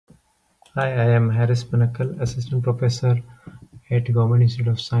Hi, I am Harris Panakkal, Assistant Professor at Government Institute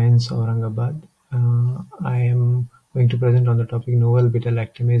of Science, Aurangabad. I am going to present on the topic novel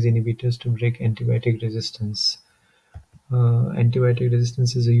beta-lactamase inhibitors to break antibiotic resistance. Antibiotic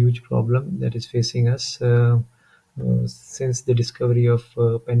resistance is a huge problem that is facing us since the discovery of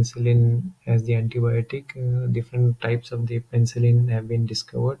penicillin as the antibiotic. Different types of the penicillin have been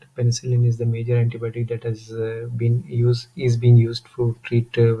discovered. Penicillin is the major antibiotic that has being used to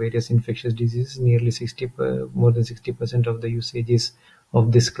treat various infectious diseases. Nearly more than 60% of the usages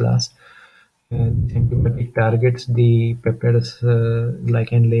of this class. Antibiotic targets the peptide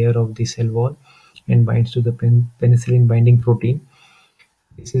glycan layer of the cell wall and binds to the penicillin binding protein.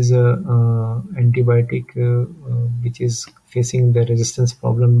 This is a antibiotic which is facing the resistance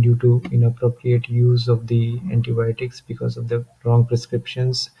problem due to inappropriate use of the antibiotics because of the wrong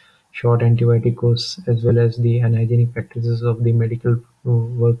prescriptions, short antibiotic course, as well as the unhygienic practices of the medical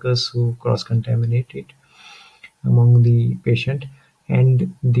workers who cross-contaminate it among the patient.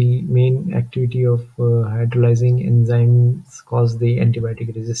 And the main activity of hydrolyzing enzymes cause the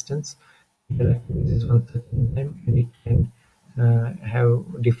antibiotic resistance. Galactose is one such enzyme, and it can have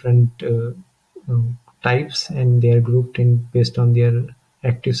different types, and they are grouped in based on their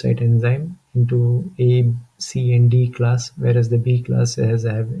active site enzyme into A, C, and D class, whereas the B class is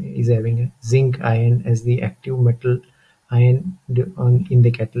having a zinc ion as the active metal ion in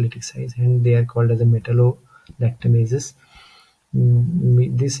the catalytic site, and they are called as a metallolactamases.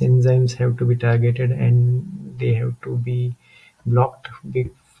 These enzymes have to be targeted and they have to be blocked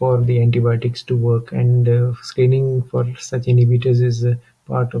for the antibiotics to work, and screening for such inhibitors is a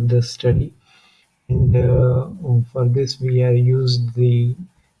part of the study. And for this we have used the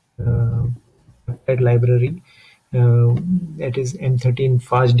uh, peptide library, uh, that is M13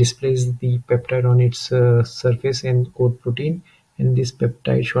 fast displays the peptide on its surface and code protein, and this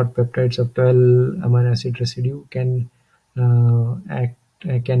peptide short peptides of 12 amino acid residue act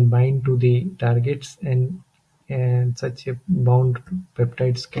can bind to the targets, and such a bound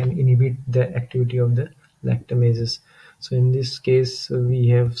peptides can inhibit the activity of the lactamases. So in this case, we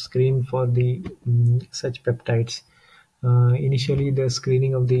have screened for the such peptides. Initially, the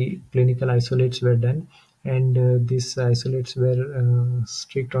screening of the clinical isolates were done, and these isolates were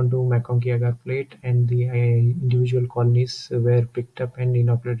streaked onto McConkey agar plate, and the individual colonies were picked up and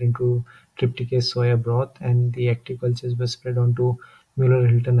inoculated into trypticase soya broth, and the active cultures were spread onto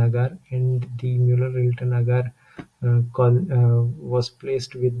Mueller-Hilton agar, and the Mueller-Hilton agar was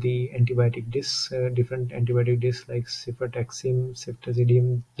placed with the antibiotic discs, different antibiotic discs like cefotaxime,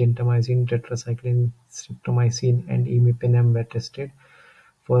 ceftazidime, gentamicin, tetracycline, streptomycin, and imipenem were tested.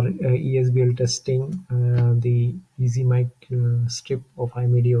 For ESBL testing, the EasyMic strip of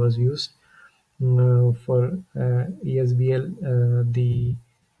iMedia was used. For ESBL, the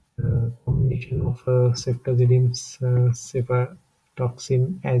combination of ceftazidime,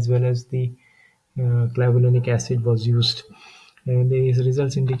 cefotaxime, as well as the clavulanic acid was used. And these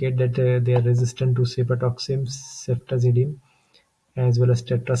results indicate that they are resistant to cefotaxime, ceftazidime, as well as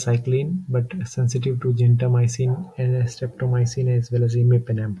tetracycline, but sensitive to gentamicin and streptomycin as well as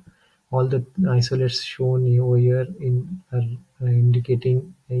imipenem. All the isolates shown over here are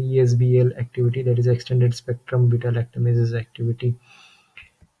indicating ESBL activity, that is extended spectrum beta lactamases activity.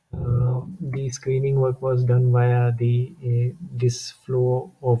 The screening work was done via this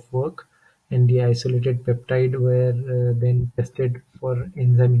flow of work, and the isolated peptide were then tested for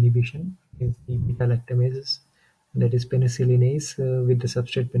enzyme inhibition against the beta lactamases, that is penicillinase, with the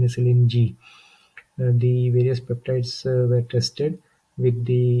substrate penicillin G. The various peptides were tested with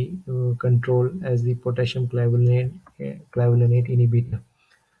the control as the potassium clavulanate inhibitor.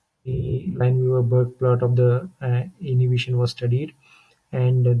 The Lineweaver-Burke plot of the inhibition was studied,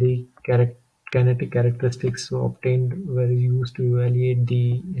 and the kinetic characteristics obtained were used to evaluate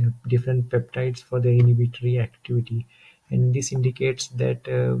the different peptides for their inhibitory activity. And this indicates that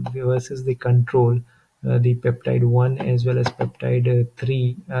versus the control, the peptide 1 as well as peptide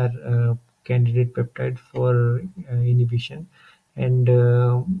 3 are candidate peptide for inhibition, and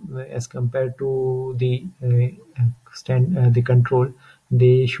as compared to the control,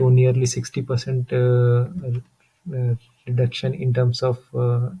 they show nearly 60% reduction in terms of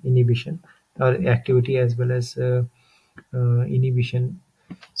inhibition or activity as well as inhibition.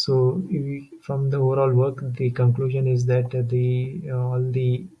 So from the overall work, the conclusion is that the all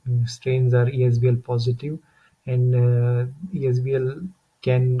the strains are ESBL positive, and ESBL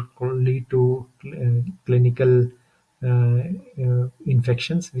can lead to clinical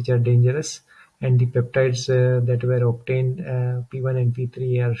infections which are dangerous, and the peptides that were obtained, P1 and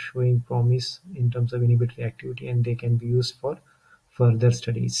P3, are showing promise in terms of inhibitory activity, and they can be used for further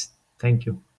studies. Thank you.